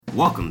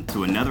Welcome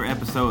to another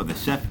episode of The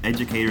Chef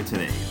Educator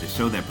Today, the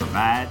show that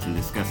provides and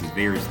discusses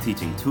various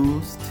teaching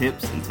tools,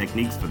 tips, and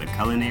techniques for the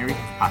culinary,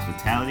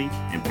 hospitality,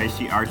 and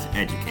pastry arts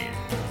educator.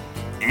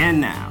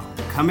 And now,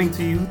 coming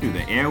to you through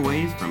the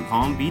airways from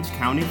Palm Beach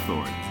County,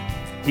 Florida,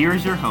 here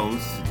is your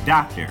host,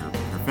 Doctor,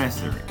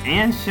 Professor,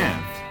 and Chef,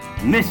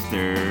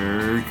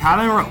 Mr.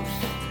 Colin Roach.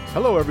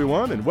 Hello,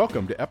 everyone, and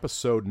welcome to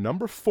episode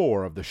number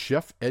 4 of the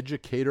Chef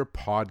Educator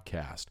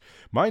Podcast.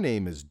 My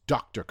name is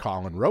Dr.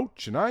 Colin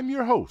Roach, and I'm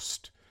your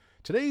host.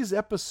 Today's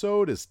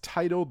episode is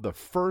titled The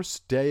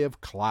First Day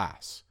of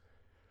Class.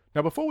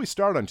 Now, before we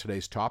start on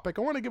today's topic,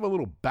 I want to give a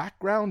little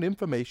background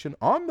information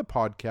on the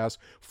podcast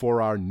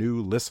for our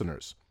new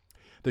listeners.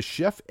 The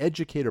Chef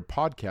Educator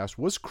Podcast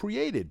was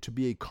created to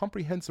be a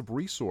comprehensive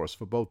resource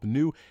for both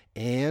new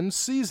and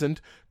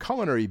seasoned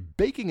culinary,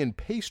 baking and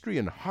pastry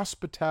and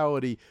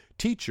hospitality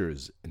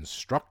teachers,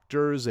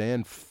 instructors,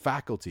 and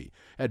faculty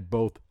at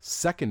both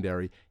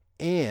secondary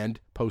and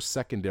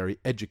post-secondary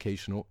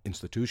educational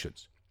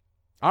institutions.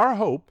 Our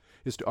hope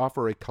is to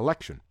offer a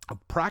collection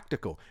of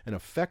practical and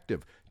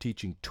effective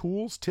teaching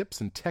tools, tips,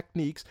 and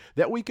techniques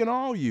that we can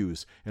all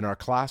use in our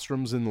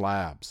classrooms and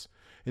labs.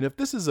 And if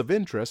this is of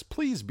interest,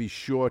 please be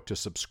sure to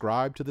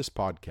subscribe to this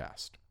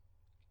podcast.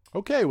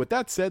 Okay, with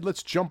that said,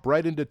 let's jump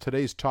right into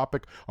today's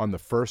topic on the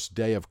first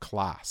day of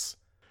class.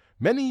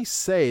 Many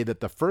say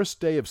that the first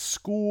day of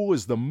school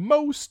is the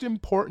most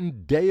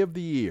important day of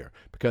the year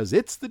because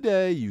it's the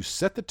day you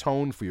set the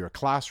tone for your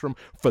classroom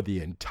for the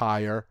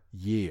entire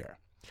year.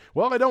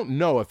 Well, I don't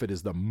know if it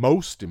is the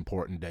most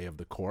important day of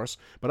the course,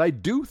 but I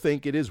do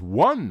think it is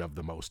one of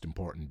the most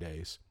important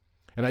days.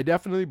 And I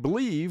definitely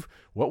believe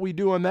what we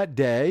do on that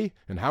day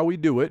and how we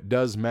do it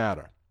does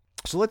matter.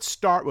 So let's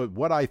start with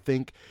what I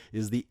think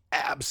is the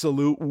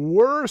absolute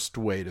worst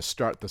way to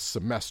start the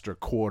semester,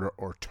 quarter,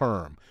 or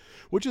term,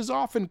 which is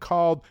often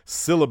called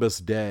syllabus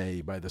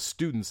day by the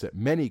students at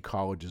many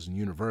colleges and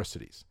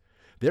universities.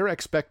 Their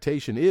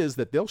expectation is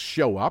that they'll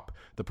show up,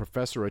 the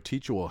professor or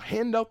teacher will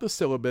hand out the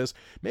syllabus,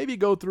 maybe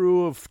go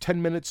through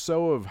 10 minutes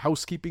so of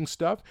housekeeping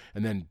stuff,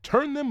 and then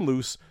turn them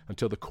loose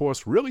until the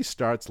course really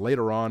starts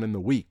later on in the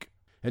week.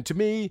 And to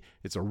me,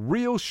 it's a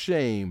real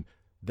shame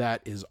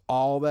that is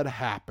all that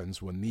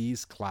happens when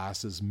these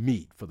classes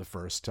meet for the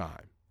first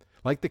time.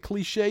 Like the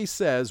cliche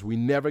says, we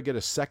never get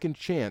a second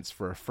chance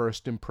for a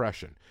first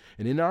impression.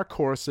 And in our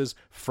courses,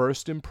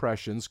 first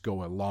impressions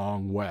go a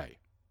long way.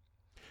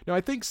 Now,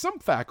 I think some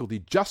faculty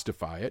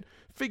justify it,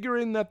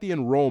 figuring that the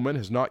enrollment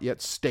has not yet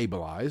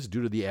stabilized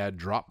due to the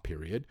add-drop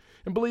period,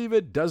 and believe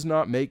it does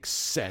not make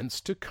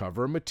sense to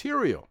cover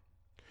material.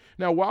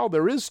 Now, while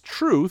there is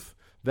truth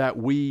that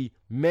we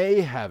may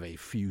have a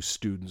few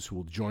students who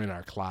will join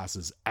our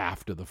classes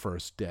after the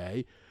first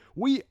day,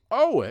 we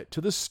owe it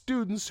to the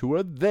students who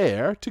are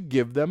there to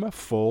give them a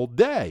full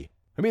day.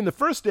 I mean, the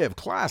first day of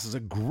class is a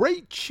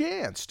great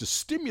chance to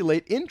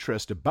stimulate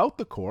interest about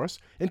the course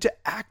and to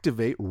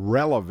activate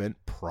relevant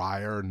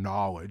prior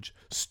knowledge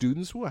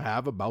students will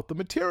have about the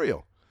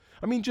material.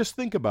 I mean, just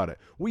think about it.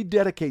 We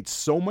dedicate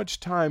so much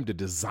time to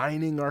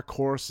designing our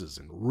courses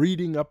and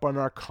reading up on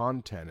our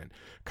content and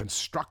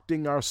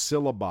constructing our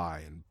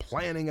syllabi and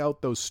planning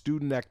out those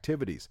student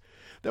activities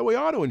that we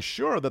ought to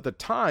ensure that the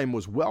time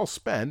was well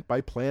spent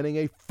by planning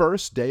a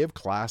first day of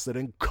class that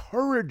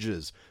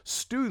encourages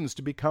students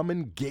to become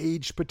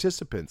engaged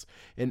participants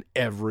in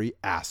every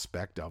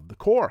aspect of the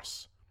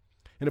course.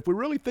 And if we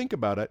really think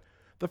about it,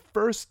 the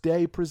first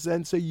day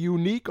presents a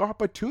unique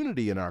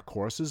opportunity in our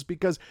courses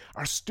because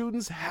our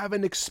students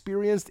haven't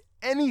experienced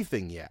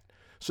anything yet.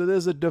 So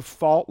there's a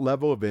default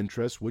level of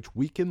interest which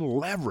we can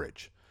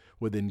leverage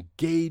with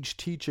engaged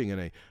teaching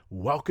and a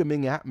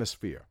welcoming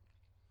atmosphere.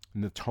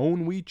 And the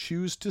tone we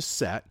choose to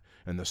set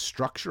and the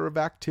structure of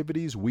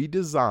activities we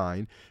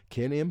design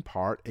can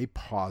impart a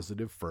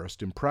positive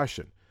first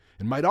impression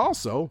and might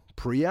also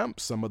preempt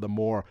some of the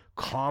more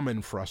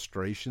common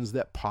frustrations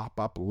that pop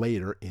up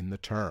later in the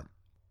term.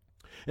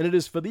 And it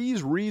is for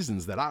these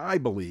reasons that I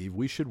believe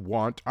we should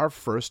want our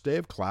first day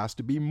of class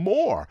to be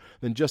more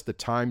than just the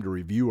time to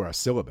review our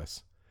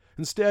syllabus.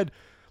 Instead,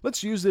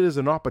 let's use it as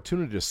an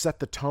opportunity to set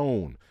the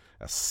tone,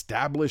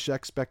 establish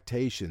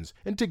expectations,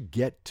 and to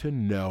get to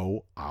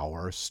know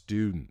our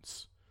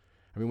students.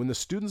 I mean, when the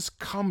students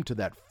come to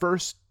that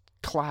first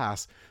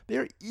class,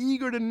 they're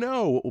eager to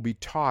know what will be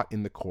taught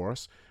in the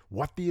course,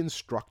 what the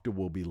instructor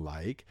will be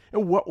like,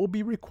 and what will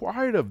be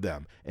required of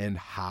them, and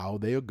how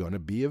they are going to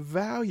be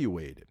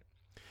evaluated.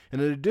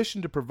 And in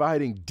addition to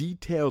providing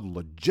detailed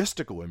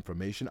logistical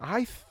information,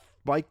 I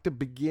like to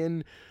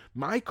begin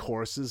my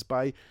courses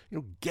by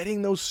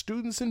getting those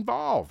students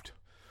involved.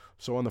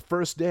 So on the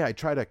first day, I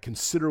try to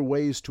consider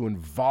ways to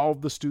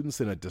involve the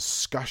students in a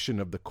discussion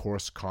of the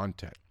course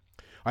content.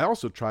 I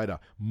also try to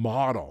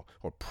model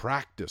or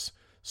practice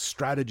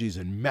strategies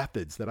and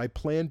methods that I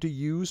plan to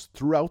use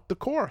throughout the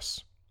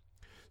course.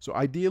 So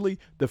ideally,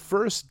 the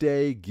first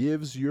day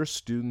gives your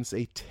students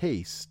a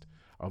taste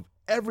of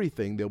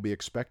everything they'll be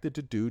expected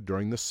to do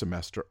during the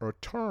semester or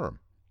term.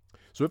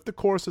 So if the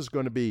course is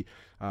going to be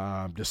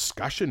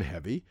discussion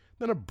heavy,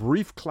 then a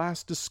brief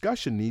class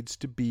discussion needs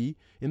to be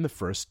in the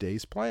first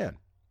day's plan.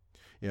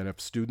 And if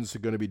students are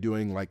going to be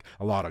doing like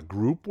a lot of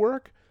group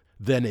work,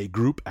 then a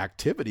group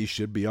activity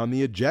should be on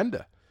the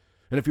agenda.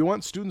 And if you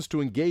want students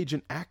to engage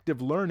in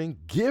active learning,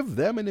 give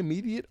them an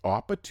immediate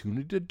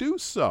opportunity to do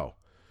so.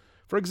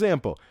 For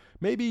example,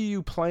 maybe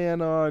you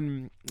plan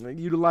on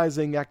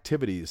utilizing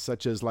activities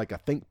such as like a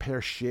think, pair,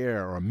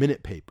 share, or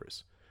minute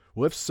papers.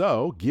 Well, if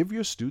so, give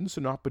your students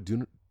an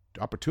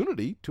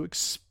opportunity to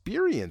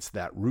experience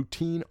that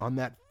routine on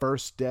that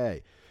first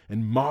day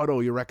and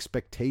model your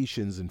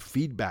expectations and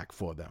feedback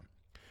for them.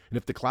 And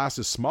if the class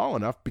is small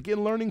enough,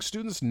 begin learning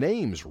students'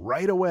 names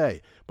right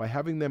away by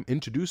having them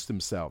introduce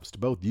themselves to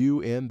both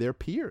you and their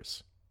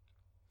peers.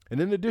 And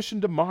in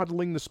addition to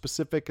modeling the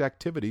specific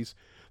activities,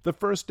 the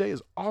first day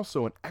is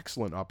also an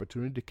excellent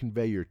opportunity to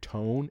convey your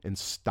tone and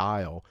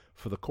style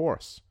for the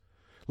course.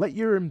 Let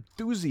your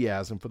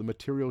enthusiasm for the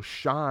material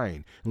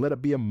shine and let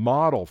it be a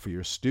model for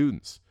your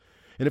students.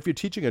 And if you're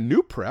teaching a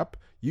new prep,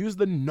 use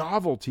the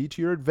novelty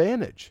to your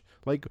advantage.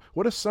 Like,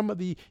 what are some of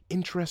the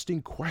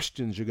interesting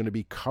questions you're going to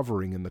be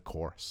covering in the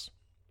course?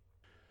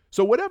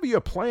 So whatever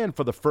your plan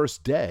for the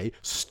first day,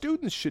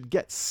 students should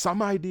get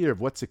some idea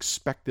of what's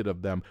expected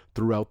of them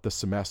throughout the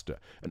semester.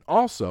 And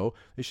also,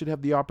 they should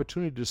have the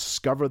opportunity to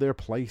discover their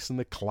place in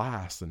the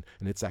class and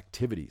its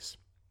activities.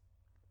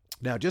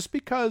 Now, just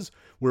because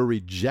we're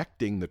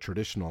rejecting the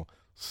traditional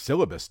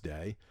syllabus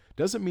day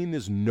doesn't mean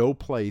there's no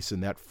place in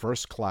that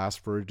first class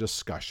for a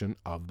discussion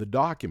of the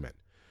document.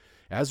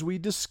 As we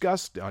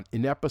discussed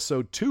in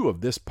episode 2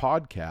 of this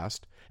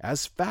podcast,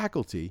 as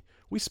faculty,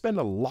 we spend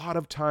a lot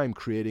of time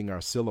creating our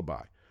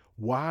syllabi.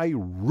 Why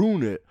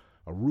ruin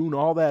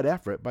all that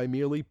effort by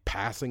merely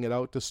passing it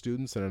out to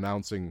students and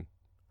announcing,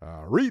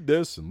 read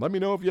this and let me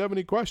know if you have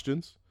any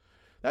questions?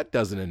 That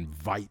doesn't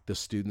invite the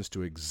students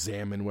to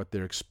examine what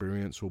their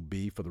experience will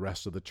be for the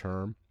rest of the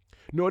term,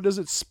 nor does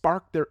it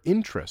spark their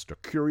interest or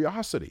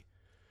curiosity.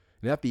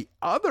 And at the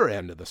other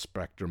end of the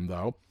spectrum,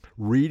 though,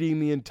 reading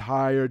the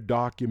entire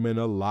document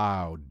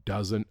aloud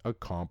doesn't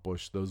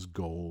accomplish those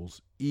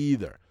goals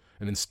either,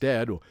 and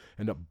instead will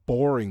end up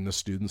boring the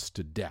students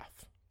to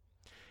death.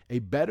 A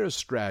better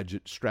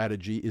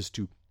strategy is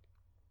to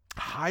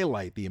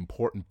highlight the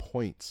important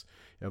points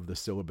of the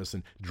syllabus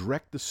and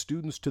direct the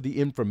students to the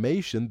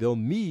information they'll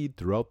need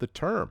throughout the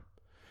term.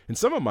 In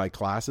some of my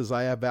classes,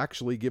 I have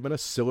actually given a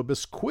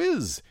syllabus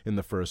quiz in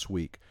the first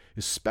week,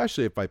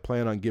 especially if I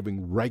plan on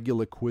giving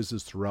regular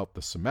quizzes throughout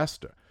the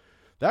semester.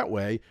 That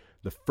way,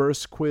 the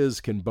first quiz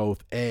can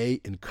both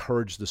A,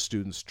 encourage the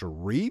students to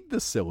read the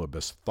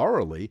syllabus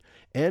thoroughly,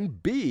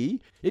 and B,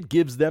 it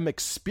gives them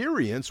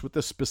experience with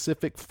the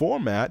specific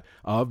format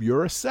of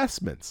your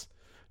assessments.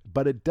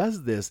 But it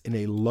does this in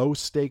a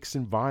low-stakes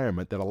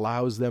environment that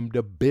allows them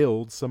to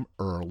build some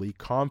early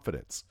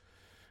confidence.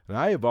 And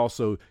I have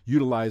also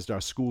utilized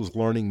our school's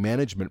learning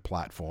management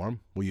platform,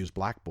 we use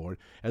Blackboard,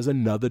 as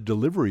another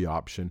delivery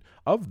option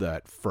of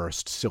that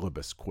first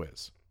syllabus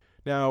quiz.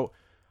 Now,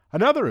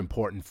 another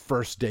important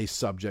first-day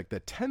subject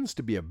that tends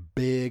to be a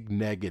big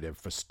negative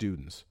for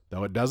students,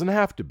 though it doesn't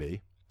have to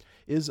be,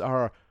 is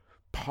our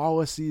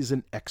policies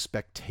and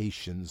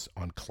expectations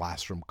on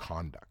classroom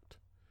conduct.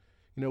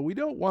 We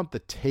don't want the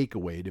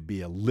takeaway to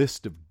be a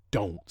list of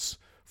don'ts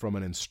from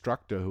an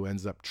instructor who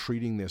ends up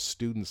treating their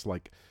students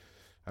like,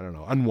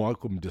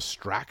 unwelcome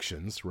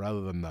distractions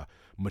rather than the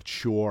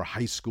mature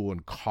high school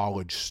and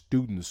college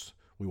students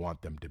we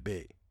want them to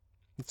be.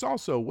 It's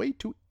also way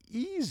too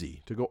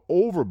easy to go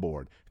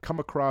overboard, come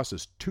across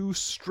as too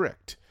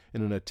strict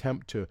in an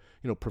attempt to,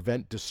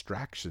 prevent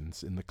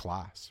distractions in the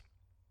class.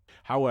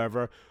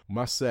 However, I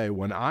must say,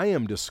 when I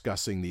am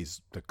discussing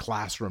the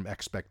classroom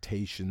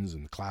expectations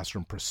and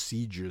classroom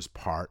procedures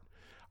part,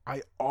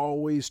 I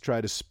always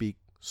try to speak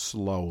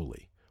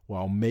slowly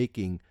while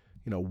making,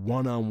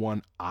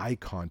 one-on-one eye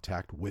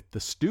contact with the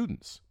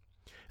students.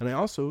 And I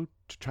also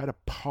try to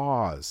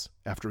pause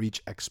after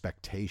each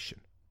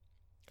expectation.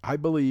 I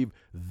believe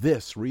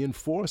this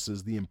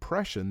reinforces the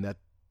impression that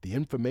the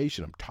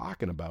information I'm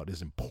talking about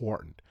is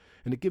important,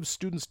 and it gives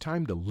students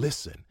time to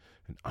listen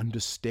and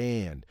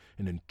understand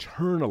and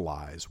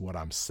internalize what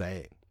I'm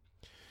saying.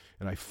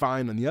 And I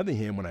find, on the other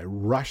hand, when I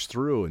rush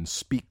through and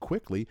speak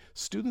quickly,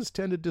 students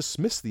tend to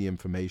dismiss the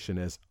information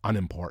as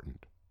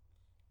unimportant.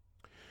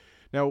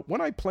 Now,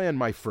 when I plan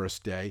my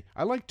first day,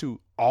 I like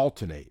to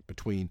alternate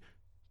between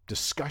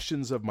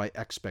discussions of my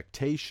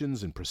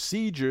expectations and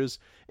procedures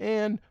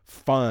and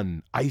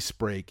fun,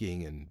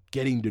 ice-breaking, and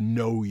getting to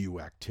know you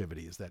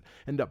activities that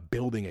end up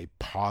building a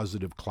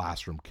positive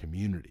classroom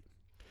community.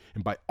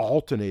 And by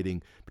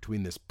alternating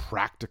between this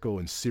practical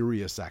and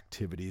serious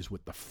activities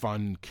with the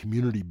fun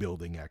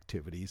community-building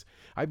activities,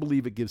 I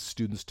believe it gives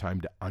students time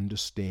to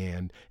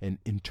understand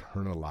and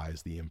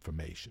internalize the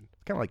information.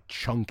 It's kind of like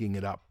chunking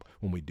it up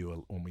when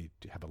we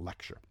have a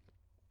lecture.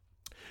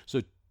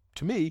 So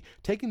to me,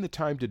 taking the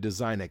time to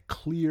design a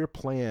clear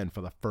plan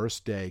for the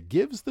first day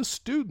gives the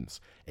students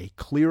a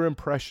clear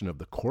impression of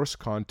the course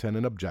content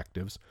and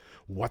objectives,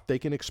 what they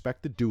can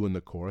expect to do in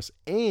the course,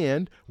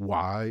 and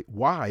why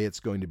it's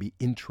going to be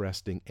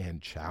interesting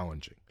and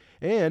challenging.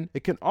 And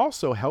it can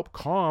also help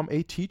calm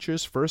a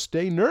teacher's first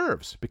day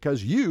nerves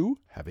because you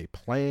have a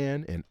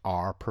plan and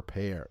are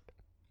prepared.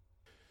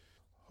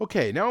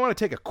 Okay, now I want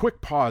to take a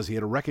quick pause here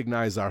to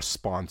recognize our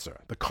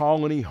sponsor, the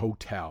Colony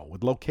Hotel,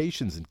 with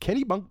locations in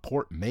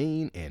Kennebunkport,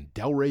 Maine, and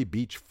Delray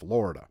Beach,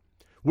 Florida.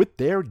 With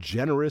their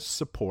generous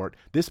support,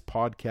 this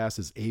podcast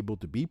is able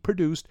to be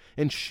produced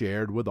and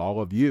shared with all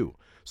of you.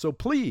 So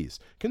please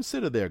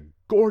consider their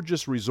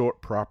gorgeous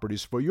resort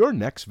properties for your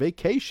next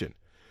vacation.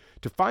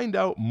 To find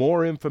out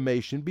more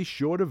information, be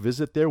sure to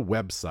visit their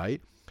website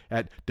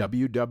at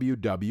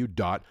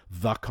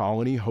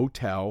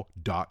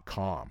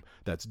www.thecolonyhotel.com.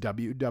 That's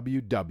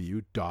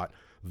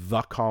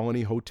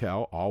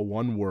www.thecolonyhotel, all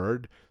one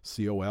word,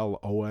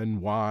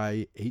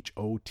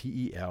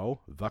 COLONYHOTEL,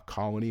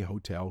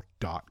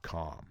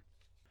 thecolonyhotel.com.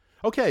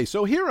 Okay,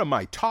 so here are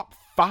my top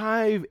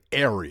 5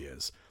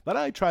 areas that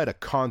I try to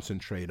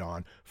concentrate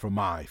on for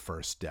my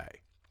first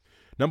day.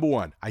 Number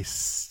 1, I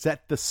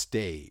set the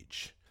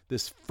stage.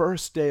 This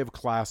first day of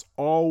class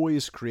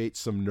always creates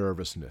some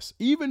nervousness,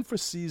 even for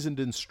seasoned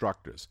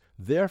instructors.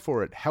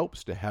 Therefore, it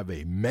helps to have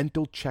a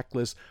mental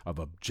checklist of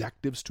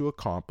objectives to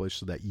accomplish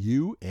so that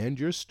you and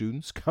your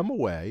students come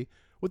away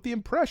with the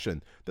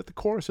impression that the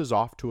course is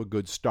off to a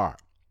good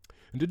start.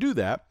 And to do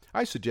that,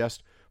 I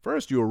suggest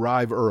first you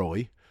arrive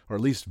early, or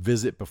at least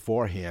visit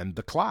beforehand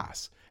the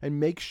class, and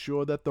make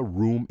sure that the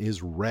room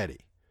is ready.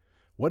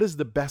 What is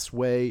the best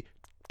way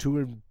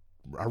to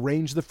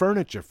arrange the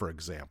furniture, for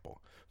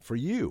example? For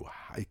you,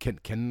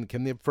 can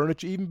the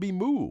furniture even be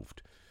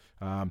moved?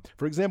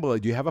 For example,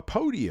 do you have a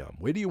podium?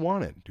 Where do you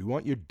want it? Do you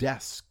want your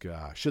desk?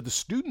 Should the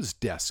students'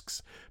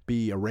 desks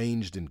be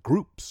arranged in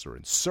groups or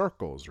in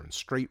circles or in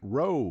straight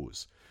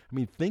rows? I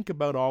mean, think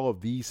about all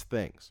of these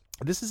things.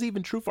 This is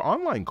even true for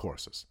online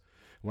courses.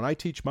 When I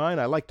teach mine,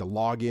 I like to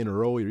log in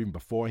early or even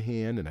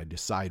beforehand, and I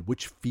decide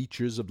which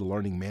features of the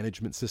learning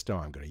management system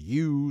I'm going to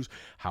use,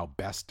 how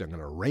best I'm going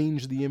to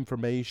arrange the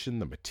information,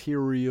 the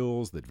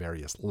materials, the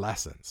various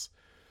lessons.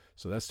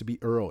 So that's to be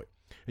early.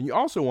 And you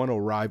also want to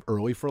arrive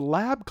early for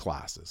lab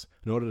classes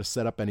in order to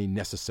set up any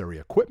necessary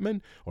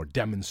equipment or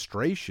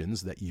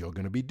demonstrations that you're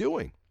going to be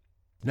doing.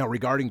 Now,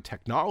 regarding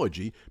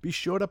technology, be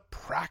sure to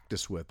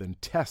practice with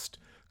and test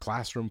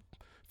classroom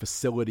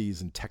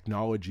facilities and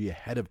technology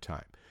ahead of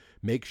time.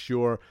 Make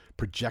sure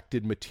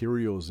projected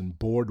materials and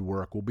board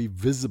work will be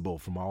visible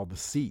from all the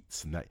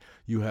seats and that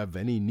you have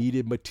any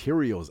needed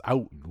materials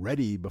out and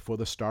ready before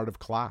the start of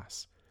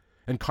class.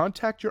 And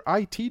contact your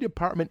IT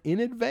department in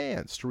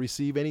advance to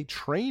receive any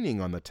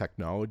training on the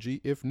technology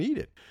if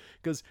needed.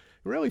 Because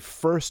really,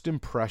 first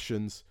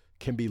impressions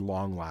can be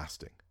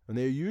long-lasting, and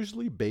they're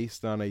usually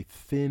based on a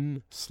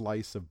thin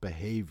slice of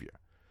behavior.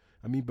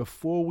 I mean,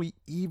 before we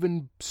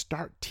even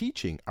start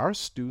teaching, our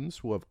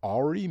students will have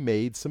already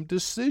made some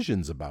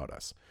decisions about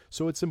us.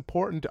 So it's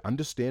important to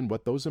understand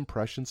what those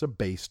impressions are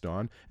based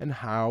on and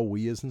how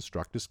we as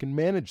instructors can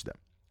manage them.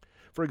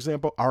 For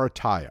example, our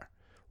attire.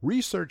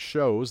 Research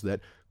shows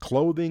that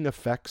clothing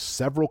affects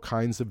several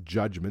kinds of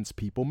judgments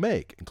people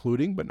make,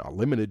 including but not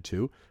limited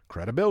to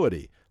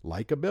credibility,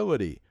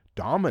 likability,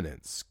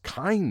 dominance,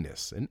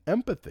 kindness, and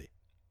empathy.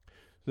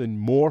 Then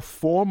more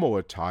formal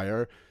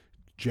attire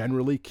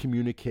generally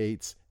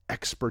communicates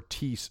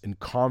expertise and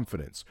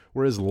confidence,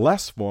 whereas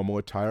less formal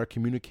attire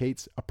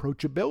communicates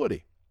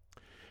approachability.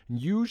 And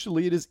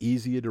usually it is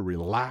easier to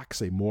relax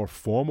a more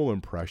formal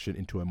impression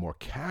into a more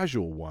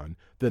casual one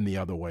than the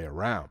other way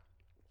around.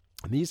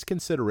 And these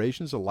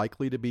considerations are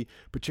likely to be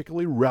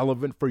particularly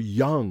relevant for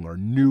young or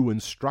new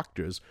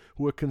instructors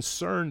who are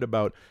concerned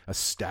about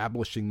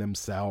establishing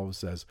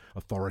themselves as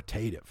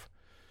authoritative.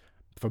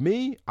 For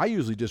me, I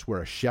usually just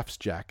wear a chef's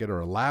jacket or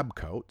a lab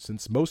coat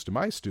since most of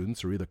my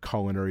students are either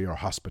culinary or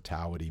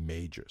hospitality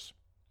majors.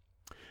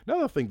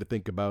 Another thing to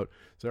think about,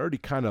 as I already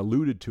kind of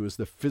alluded to, is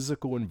the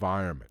physical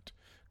environment,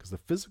 because the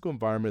physical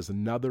environment is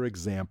another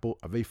example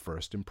of a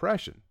first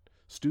impression.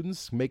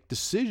 Students make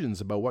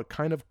decisions about what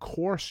kind of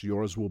course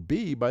yours will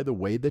be by the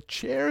way the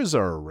chairs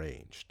are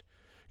arranged.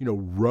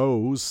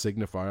 Rows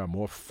signify a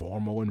more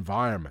formal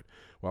environment,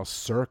 while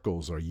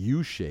circles or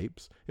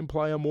U-shapes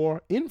imply a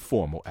more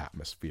informal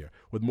atmosphere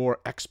with more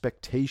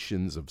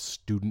expectations of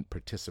student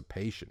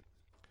participation.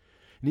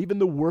 And even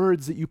the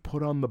words that you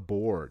put on the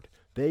board,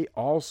 they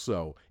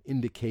also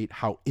indicate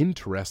how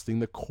interesting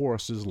the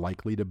course is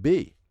likely to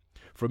be.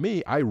 For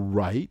me, I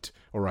write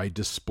or I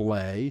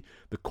display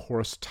the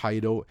course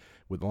title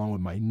along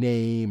with my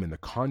name and the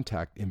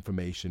contact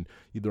information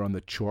either on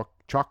the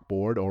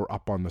chalkboard or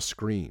up on the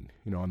screen.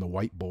 On the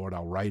whiteboard,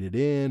 I'll write it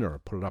in or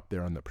put it up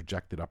there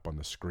projected up on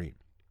the screen.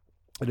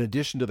 In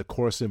addition to the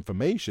course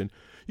information,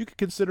 you could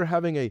consider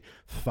having a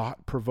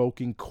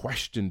thought-provoking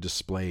question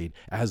displayed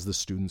as the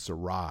students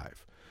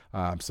arrive.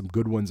 Some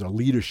good ones are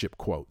leadership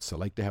quotes. I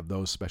like to have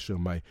those, especially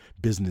in my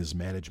business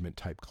management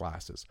type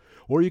classes.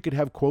 Or you could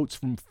have quotes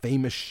from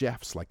famous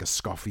chefs like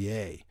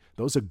Escoffier.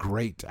 Those are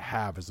great to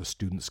have as the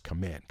students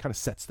come in. Kind of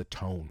sets the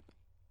tone.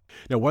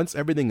 Now, once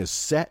everything is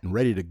set and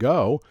ready to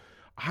go,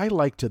 I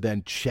like to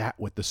then chat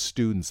with the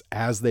students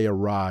as they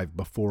arrive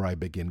before I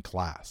begin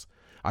class.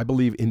 I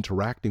believe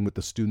interacting with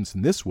the students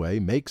in this way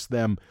makes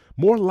them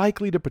more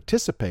likely to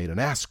participate and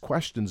ask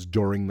questions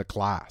during the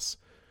class.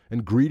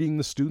 And greeting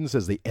the students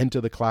as they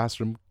enter the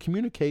classroom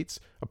communicates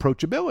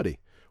approachability,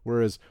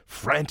 whereas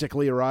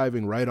frantically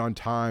arriving right on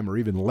time or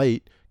even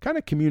late kind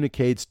of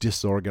communicates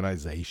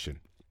disorganization.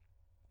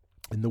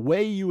 And the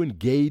way you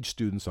engage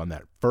students on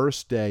that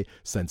first day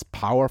sends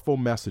powerful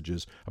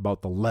messages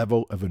about the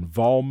level of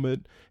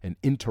involvement and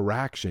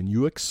interaction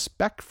you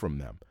expect from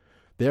them.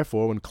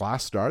 Therefore, when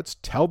class starts,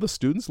 tell the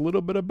students a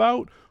little bit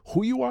about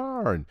who you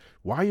are and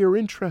why you're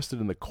interested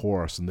in the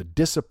course and the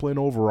discipline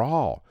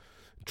overall.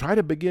 Try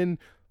to begin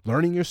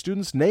learning your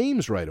students'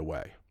 names right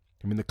away.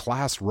 The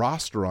class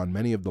roster on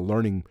many of the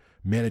learning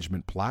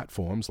management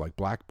platforms like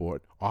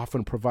Blackboard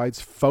often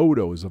provides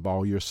photos of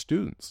all your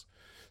students.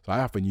 So I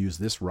often use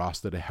this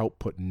roster to help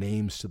put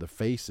names to the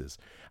faces.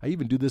 I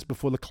even do this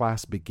before the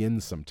class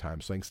begins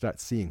sometimes so I can start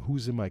seeing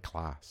who's in my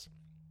class.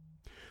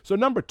 So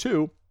number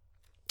 2,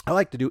 I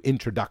like to do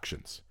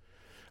introductions.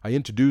 I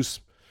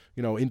introduce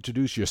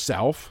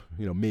yourself,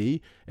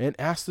 me, and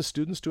ask the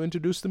students to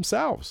introduce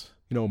themselves.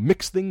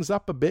 Mix things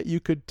up a bit. You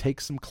could take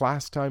some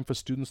class time for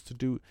students to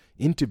do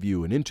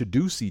interview and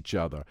introduce each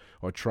other,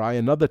 or try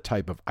another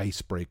type of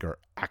icebreaker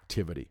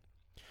activity.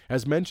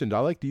 As mentioned, I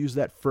like to use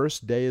that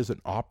first day as an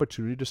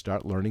opportunity to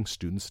start learning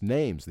students'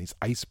 names. These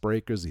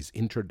icebreakers, these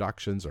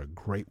introductions are a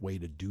great way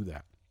to do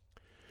that.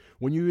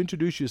 When you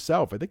introduce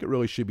yourself, I think it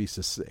really should be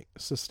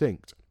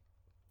succinct.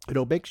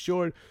 Make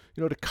sure,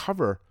 to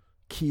cover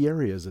key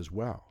areas as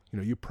well.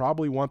 You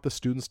probably want the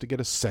students to get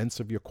a sense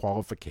of your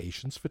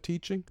qualifications for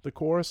teaching the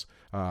course,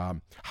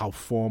 how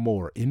formal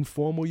or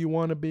informal you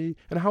want to be,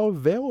 and how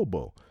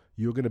available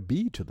you're going to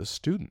be to the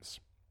students.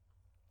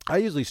 I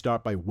usually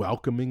start by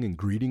welcoming and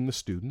greeting the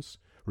students,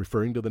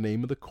 referring to the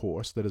name of the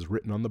course that is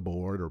written on the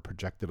board or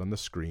projected on the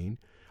screen.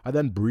 I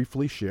then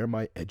briefly share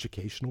my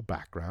educational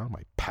background,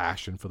 my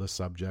passion for the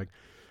subject,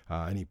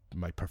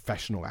 my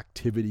professional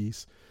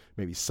activities,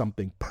 maybe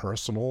something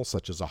personal,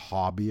 such as a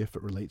hobby if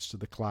it relates to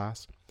the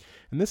class.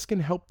 And this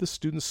can help the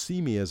students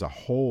see me as a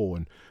whole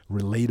and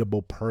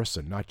relatable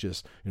person, not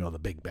just, the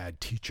big bad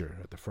teacher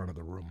at the front of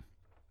the room.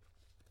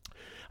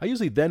 I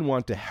usually then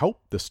want to help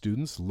the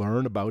students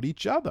learn about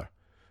each other.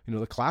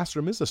 The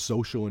classroom is a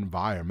social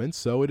environment,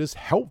 so it is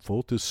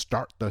helpful to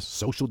start the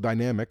social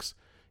dynamics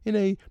in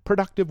a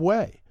productive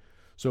way.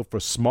 So for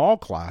small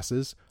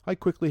classes, I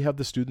quickly have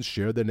the students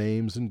share their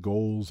names and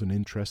goals and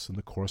interests in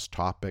the course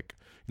topic.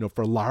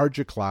 For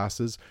larger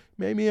classes,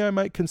 maybe I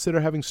might consider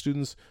having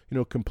students,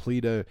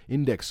 complete an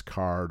index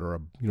card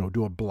or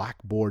do a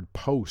Blackboard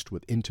post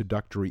with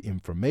introductory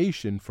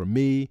information for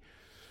me.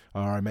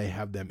 Or I may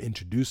have them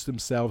introduce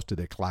themselves to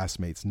their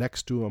classmates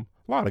next to them.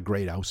 A lot of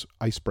great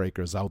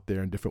icebreakers out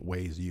there in different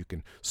ways you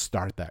can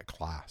start that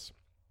class.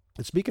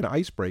 And speaking of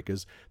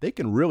icebreakers, they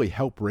can really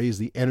help raise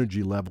the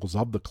energy levels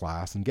of the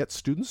class and get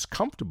students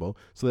comfortable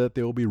so that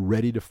they will be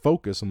ready to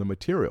focus on the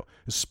material,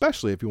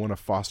 especially if you want to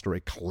foster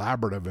a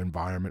collaborative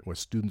environment where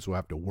students will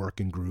have to work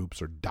in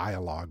groups or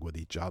dialogue with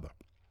each other.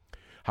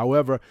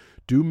 However,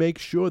 do make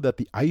sure that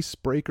the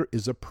icebreaker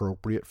is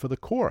appropriate for the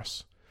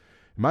course.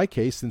 In my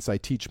case, since I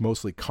teach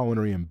mostly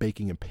culinary and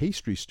baking and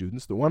pastry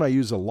students, the one I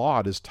use a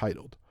lot is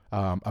titled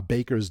A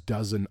Baker's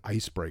Dozen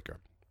Icebreaker,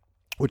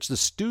 which the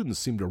students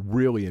seem to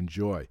really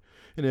enjoy.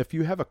 And if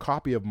you have a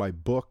copy of my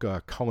book,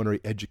 Culinary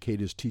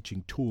Educators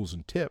Teaching Tools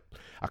and Tips,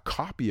 a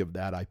copy of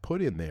that I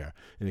put in there,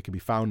 and it can be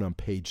found on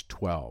page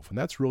 12. And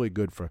that's really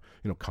good for,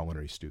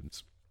 culinary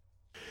students.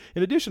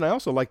 In addition, I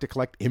also like to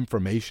collect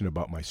information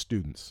about my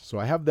students. So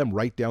I have them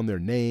write down their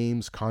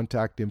names,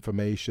 contact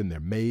information, their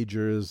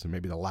majors, and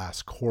maybe the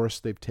last course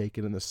they've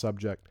taken in the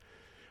subject.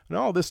 And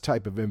all this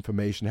type of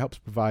information helps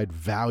provide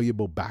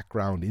valuable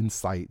background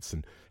insights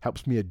and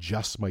helps me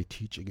adjust my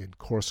teaching and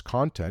course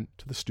content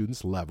to the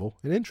student's level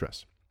and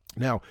interest.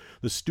 Now,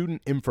 the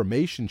student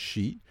information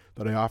sheet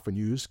that I often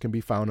use can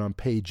be found on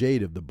page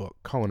 8 of the book,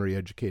 Culinary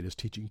Educators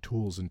Teaching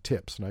Tools and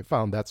Tips, and I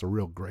found that's a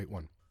real great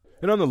one.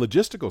 And on the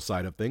logistical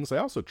side of things, I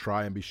also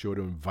try and be sure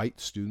to invite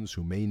students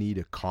who may need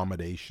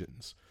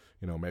accommodations.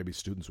 Maybe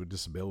students with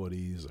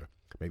disabilities or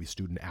maybe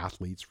student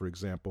athletes, for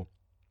example.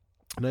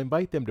 And I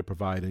invite them to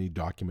provide any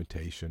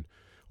documentation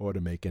or to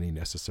make any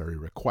necessary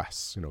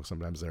requests.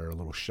 Sometimes they're a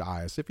little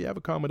shy. So if you have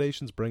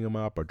accommodations, bring them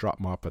up or drop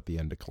them up at the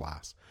end of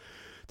class.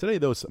 Today,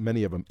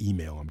 many of them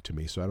email them to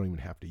me, so I don't even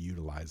have to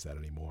utilize that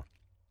anymore.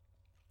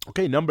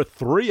 Okay, number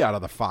 3 out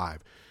of the 5.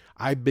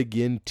 I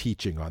begin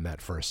teaching on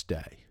that first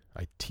day.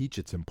 I teach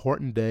it's an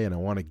important day and I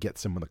want to get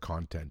some of the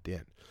content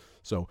in.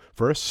 So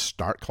first,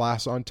 start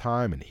class on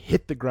time and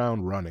hit the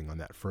ground running on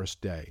that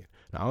first day.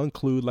 And I'll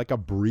include like a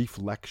brief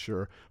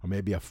lecture or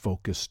maybe a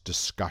focused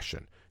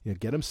discussion.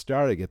 Get them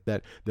started, get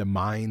their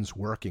minds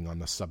working on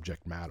the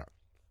subject matter.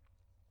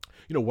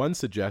 One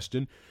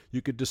suggestion,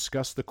 you could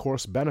discuss the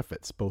course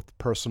benefits, both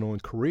personal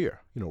and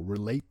career.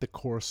 Relate the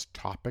course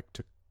topic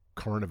to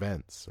current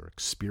events or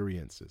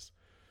experiences.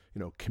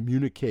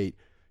 Communicate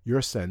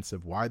your sense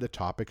of why the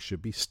topic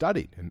should be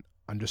studied and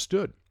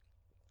understood.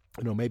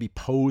 Maybe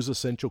pose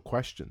essential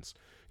questions.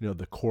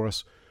 The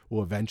course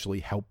will eventually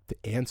help to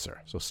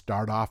answer. So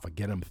start off and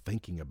get them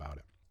thinking about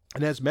it.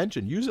 And as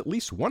mentioned, use at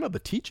least one of the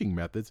teaching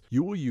methods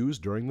you will use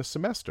during the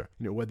semester.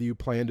 Whatever you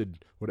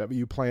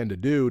plan to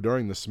do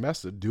during the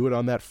semester, do it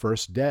on that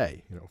first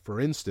day.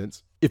 For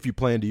instance, if you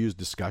plan to use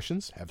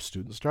discussions, have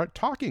students start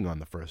talking on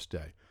the first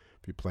day.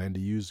 If you plan to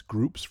use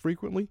groups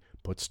frequently,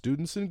 put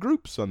students in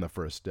groups on the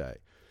first day.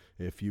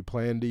 If you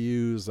plan to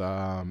use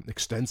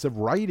extensive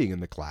writing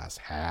in the class,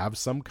 have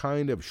some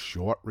kind of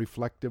short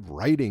reflective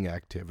writing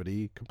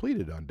activity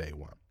completed on day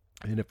one.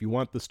 And if you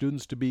want the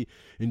students to be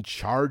in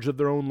charge of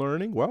their own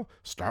learning, well,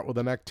 start with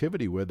an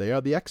activity where they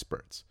are the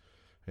experts,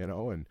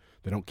 and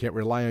they can't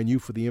rely on you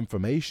for the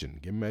information.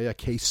 Give them a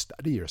case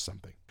study or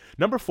something.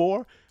 Number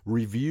 4,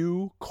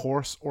 review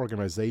course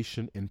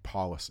organization and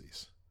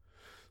policies.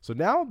 So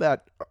now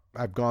that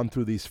I've gone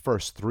through these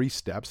first 3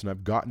 steps and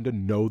I've gotten to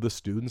know the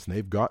students and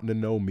they've gotten to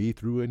know me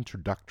through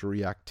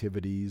introductory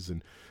activities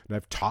and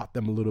I've taught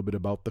them a little bit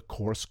about the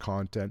course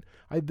content,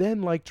 I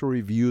then like to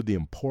review the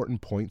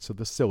important points of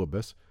the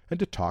syllabus and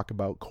to talk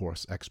about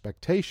course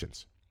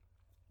expectations.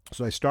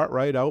 So I start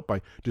right out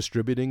by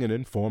distributing an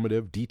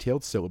informative,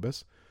 detailed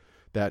syllabus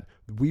that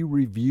we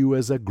review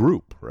as a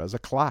group or as a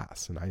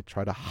class, and I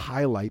try to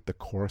highlight the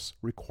course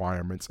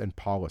requirements and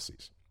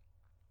policies.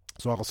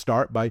 So I'll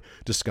start by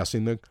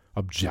discussing the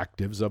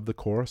objectives of the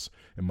course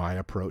and my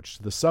approach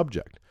to the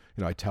subject.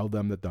 I tell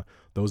them that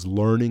those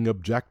learning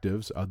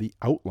objectives are the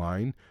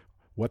outline,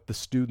 what the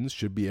students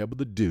should be able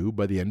to do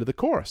by the end of the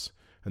course,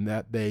 and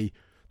that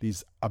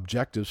these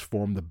objectives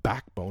form the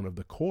backbone of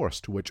the course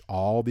to which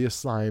all the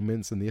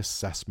assignments and the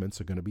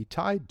assessments are going to be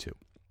tied to.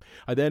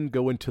 I then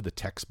go into the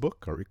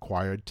textbook or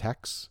required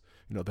texts,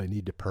 they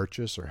need to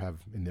purchase or have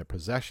in their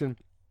possession.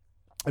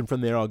 And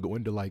from there, I'll go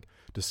into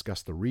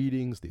discuss the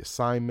readings, the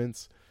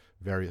assignments,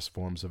 various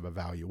forms of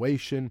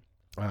evaluation.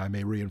 I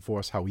may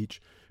reinforce how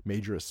each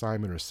major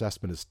assignment or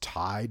assessment is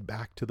tied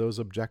back to those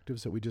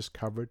objectives that we just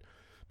covered.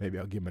 Maybe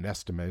I'll give them an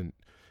estimate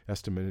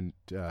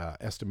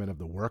of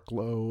the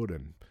workload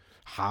and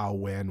how,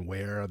 when,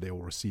 where they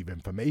will receive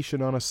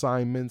information on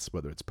assignments,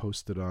 whether it's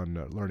posted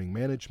on learning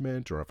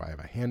management or if I have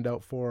a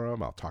handout for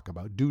them. I'll talk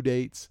about due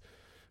dates,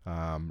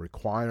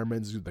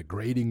 requirements, the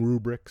grading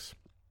rubrics.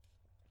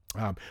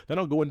 Then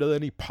I'll go into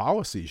any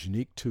policies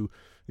unique to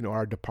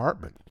our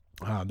department,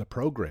 the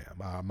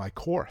program, my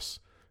course,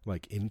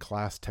 like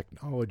in-class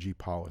technology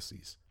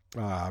policies.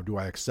 Do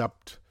I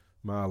accept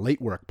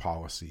late work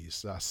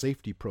policies,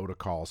 safety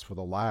protocols for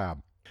the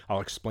lab?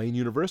 I'll explain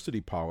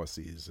university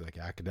policies like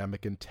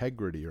academic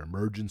integrity or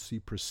emergency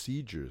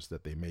procedures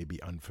that they may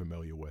be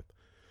unfamiliar with.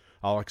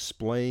 I'll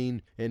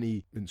explain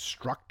any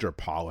instructor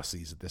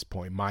policies at this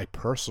point, my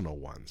personal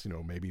ones,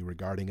 maybe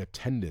regarding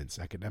attendance,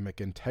 academic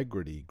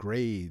integrity,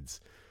 grades,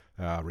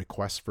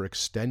 requests for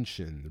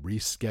extension,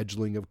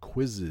 rescheduling of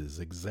quizzes,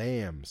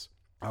 exams.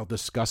 I'll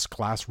discuss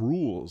class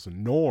rules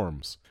and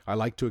norms. I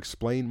like to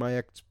explain my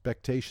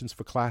expectations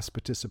for class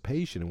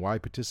participation and why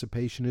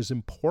participation is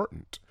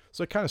important.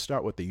 So I kind of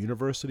start with the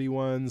university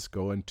ones,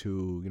 go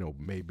into,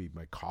 maybe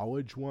my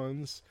college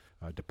ones,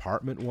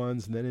 department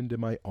ones, and then into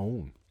my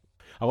own.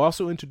 I'll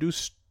also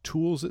introduce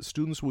tools that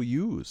students will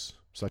use,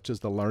 such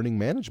as the learning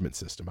management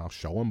system. I'll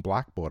show them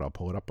Blackboard. I'll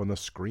pull it up on the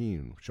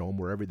screen, show them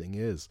where everything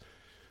is,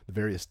 the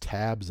various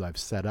tabs I've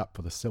set up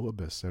for the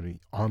syllabus, any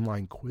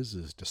online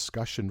quizzes,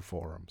 discussion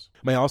forums. I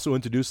may also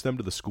introduce them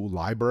to the school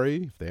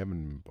library if they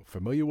haven't been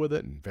familiar with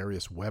it, and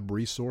various web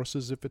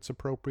resources if it's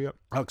appropriate.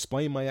 I'll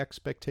explain my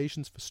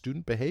expectations for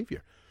student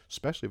behavior,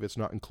 especially if it's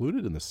not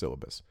included in the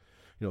syllabus.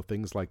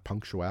 Things like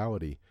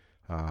punctuality,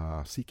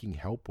 seeking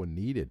help when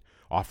needed,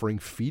 offering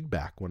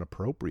feedback when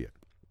appropriate.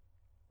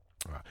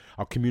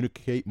 I'll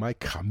communicate my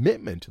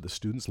commitment to the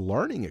student's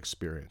learning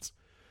experience.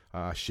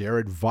 Share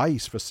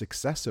advice for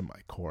success in my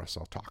course.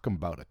 I'll talk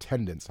about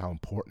attendance, how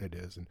important it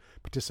is, and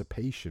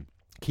participation,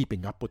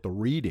 keeping up with the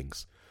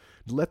readings.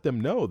 Let them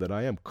know that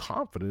I am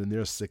confident in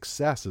their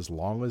success as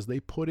long as they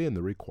put in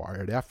the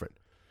required effort.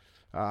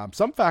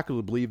 Some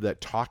faculty believe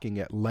that talking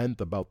at length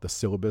about the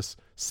syllabus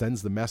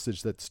sends the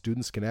message that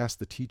students can ask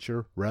the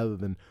teacher rather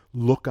than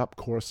look up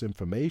course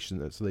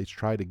information, so they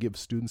try to give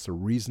students a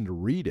reason to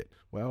read it.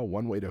 Well,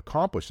 one way to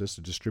accomplish this is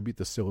to distribute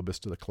the syllabus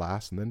to the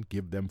class and then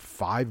give them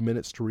 5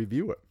 minutes to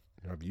review it.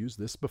 I've used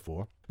this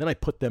before. Then I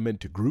put them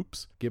into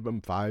groups, give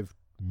them 5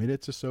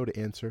 minutes or so to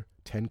answer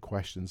 10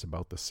 questions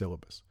about the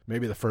syllabus.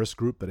 Maybe the first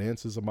group that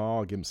answers them all,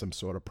 I'll give them some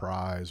sort of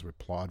prize or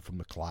applaud from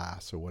the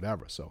class or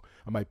whatever. So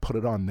I might put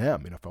it on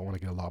them, if I want to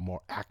get a lot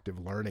more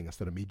active learning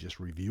instead of me just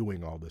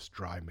reviewing all this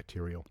dry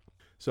material.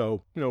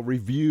 So,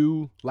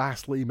 review.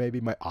 Lastly,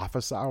 maybe my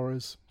office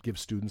hours, give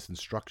students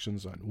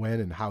instructions on when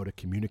and how to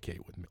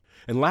communicate with me.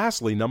 And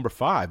lastly, number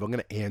 5, I'm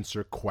going to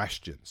answer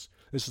questions.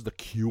 This is the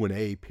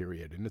Q&A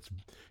period, and it's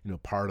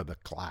part of the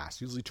class,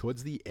 usually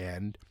towards the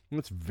end, and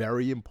it's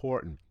very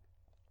important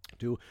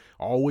to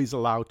always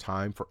allow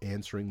time for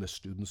answering the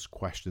students'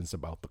 questions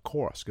about the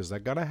course, because they're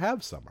going to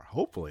have some, or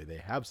hopefully they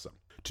have some.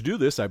 To do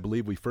this, I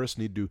believe we first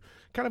need to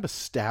kind of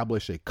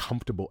establish a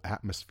comfortable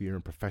atmosphere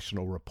and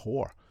professional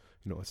rapport.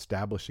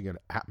 Establishing an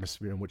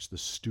atmosphere in which the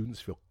students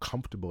feel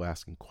comfortable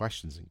asking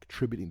questions and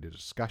contributing to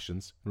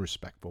discussions in a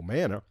respectful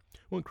manner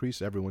will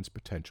increase everyone's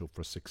potential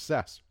for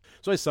success.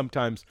 So I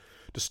sometimes,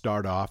 to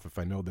start off, if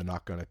I know they're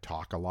not going to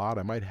talk a lot,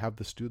 I might have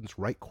the students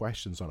write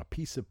questions on a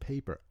piece of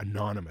paper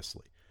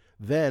anonymously,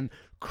 then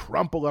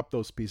crumple up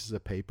those pieces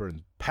of paper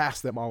and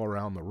pass them all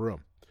around the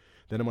room.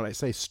 Then when I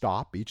say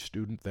stop, each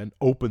student then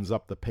opens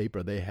up the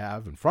paper they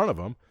have in front of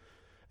them,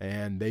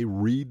 and they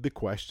read the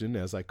question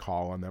as I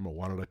call on them, or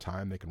one at a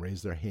time. They can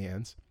raise their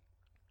hands.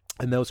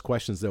 And those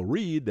questions they'll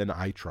read, then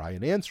I try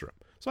and answer them.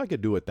 So I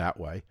could do it that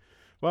way.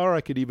 Or I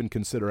could even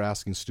consider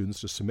asking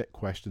students to submit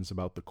questions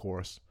about the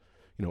course,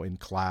 in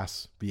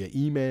class via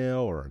email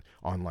or an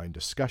online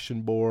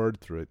discussion board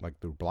through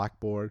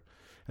Blackboard.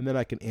 And then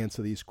I can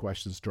answer these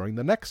questions during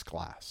the next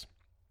class.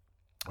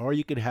 Or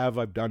you could have,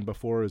 I've done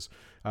before, is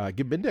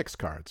give them index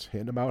cards.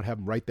 Hand them out, have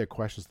them write their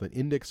questions on the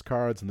index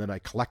cards, and then I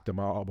collect them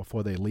all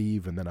before they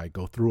leave, and then I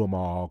go through them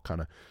all,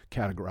 kind of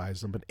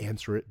categorize them, and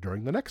answer it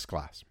during the next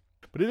class.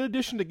 But in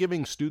addition to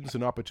giving students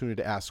an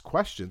opportunity to ask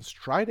questions,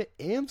 try to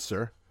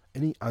answer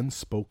any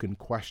unspoken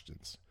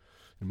questions.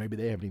 And maybe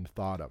they haven't even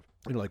thought of.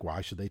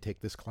 Why should they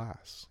take this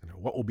class?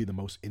 What will be the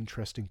most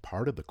interesting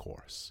part of the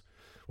course?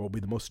 What will be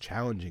the most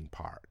challenging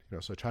part?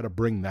 So try to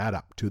bring that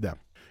up to them.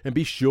 And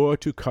be sure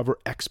to cover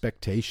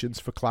expectations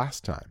for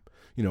class time.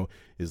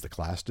 Is the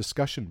class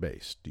discussion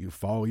based? Do you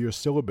follow your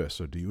syllabus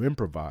or do you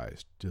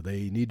improvise? Do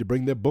they need to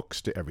bring their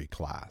books to every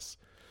class?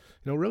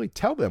 Really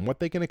tell them what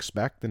they can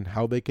expect and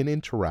how they can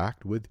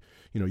interact with,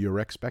 your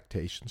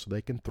expectations so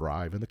they can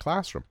thrive in the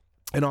classroom.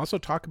 And also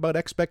talk about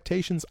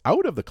expectations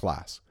out of the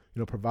class.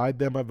 Provide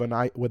them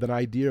with an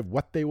idea of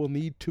what they will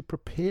need to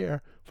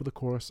prepare for the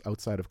course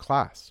outside of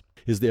class.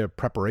 Is their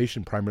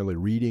preparation primarily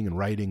reading and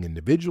writing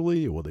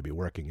individually, or will they be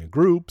working in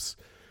groups?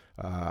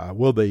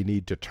 Will they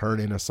need to turn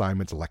in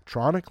assignments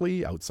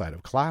electronically outside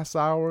of class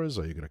hours?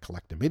 Are you going to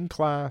collect them in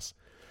class?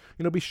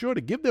 Be sure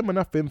to give them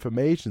enough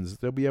information so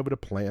they'll be able to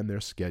plan their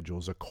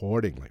schedules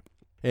accordingly.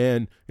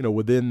 And,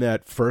 within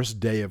that first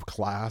day of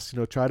class,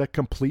 try to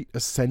complete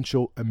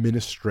essential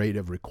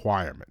administrative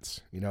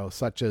requirements,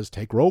 such as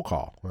take roll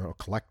call,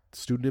 collect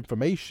student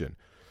information,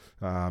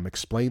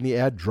 explain the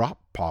add-drop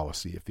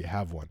policy if you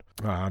have one,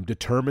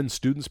 determine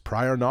students'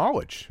 prior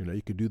knowledge.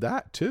 You could do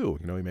that too.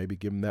 Maybe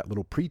give them that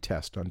little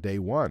pre-test on day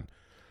one.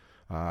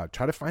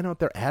 Try to find out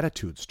their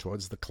attitudes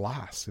towards the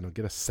class,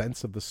 get a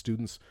sense of the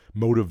students'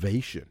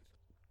 motivation.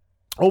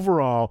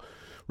 Overall,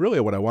 really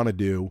what I want to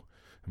do,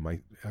 I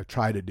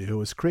try to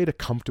do, is create a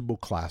comfortable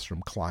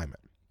classroom climate.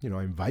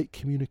 I invite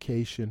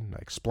communication. I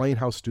explain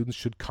how students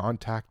should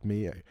contact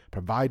me. I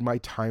provide my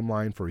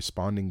timeline for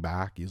responding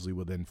back, usually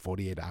within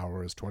 48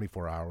 hours,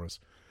 24 hours.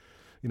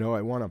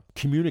 I want to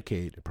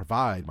communicate and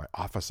provide my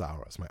office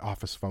hours, my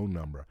office phone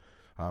number,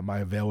 my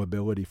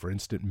availability for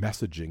instant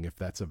messaging if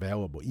that's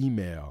available,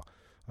 email.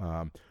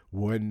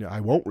 When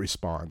I won't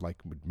respond, like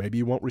maybe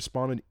you won't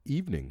respond in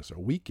evenings or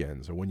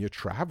weekends or when you're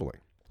traveling.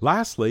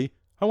 Lastly,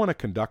 I want to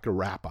conduct a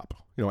wrap-up,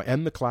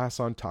 end the class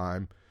on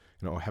time,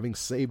 having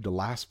saved the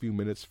last few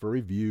minutes for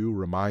review,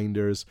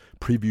 reminders,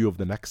 preview of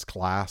the next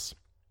class,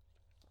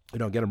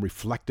 get them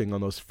reflecting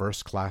on those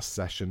first class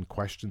session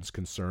questions,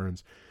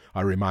 concerns.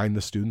 I remind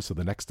the students of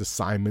the next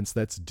assignments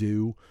that's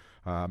due.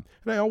 And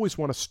I always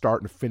want to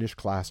start and finish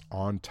class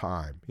on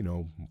time,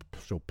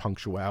 show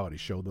punctuality,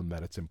 show them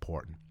that it's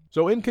important.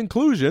 So in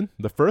conclusion,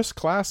 the first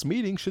class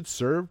meeting should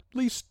serve at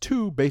least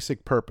two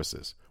basic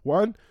purposes.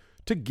 One,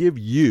 to give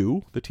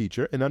you, the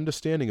teacher, an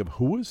understanding of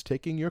who is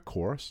taking your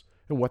course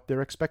and what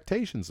their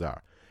expectations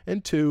are.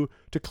 And two,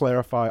 to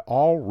clarify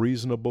all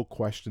reasonable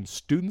questions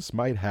students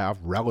might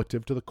have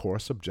relative to the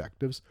course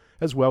objectives,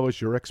 as well as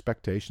your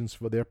expectations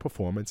for their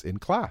performance in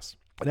class.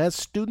 And as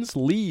students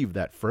leave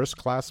that first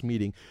class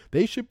meeting,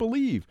 they should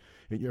believe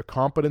in your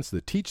competence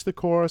to teach the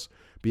course,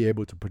 be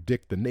able to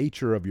predict the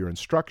nature of your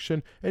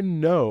instruction,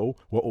 and know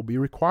what will be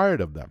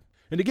required of them.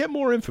 And to get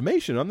more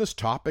information on this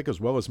topic,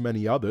 as well as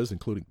many others,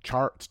 including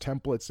charts,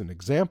 templates, and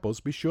examples,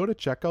 be sure to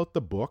check out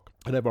the book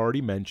that I've already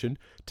mentioned,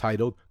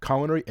 titled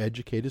Culinary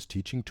Educators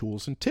Teaching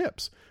Tools and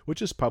Tips,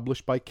 which is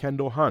published by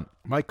Kendall Hunt.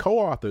 My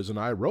co-authors and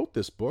I wrote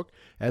this book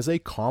as a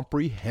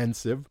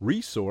comprehensive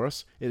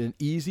resource in an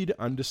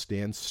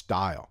easy-to-understand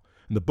style.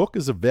 And the book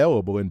is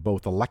available in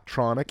both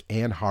electronic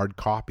and hard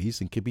copies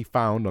and can be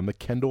found on the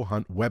Kendall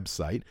Hunt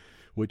website,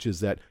 which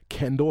is at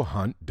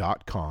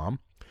kendallhunt.com.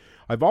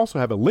 I've also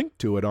have a link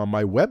to it on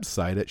my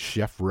website at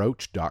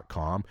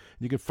chefroach.com.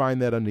 You can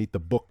find that underneath the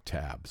book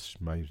tabs.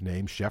 My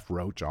name, Chef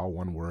Roach, all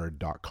one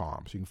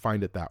word.com. So you can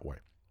find it that way.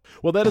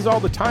 Well, that is all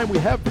the time we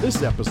have for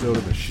this episode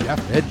of The Chef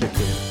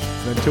Educator.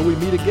 And until we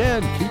meet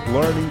again, keep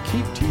learning,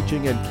 keep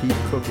teaching, and keep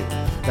cooking.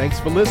 Thanks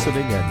for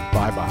listening, and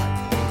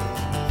bye-bye.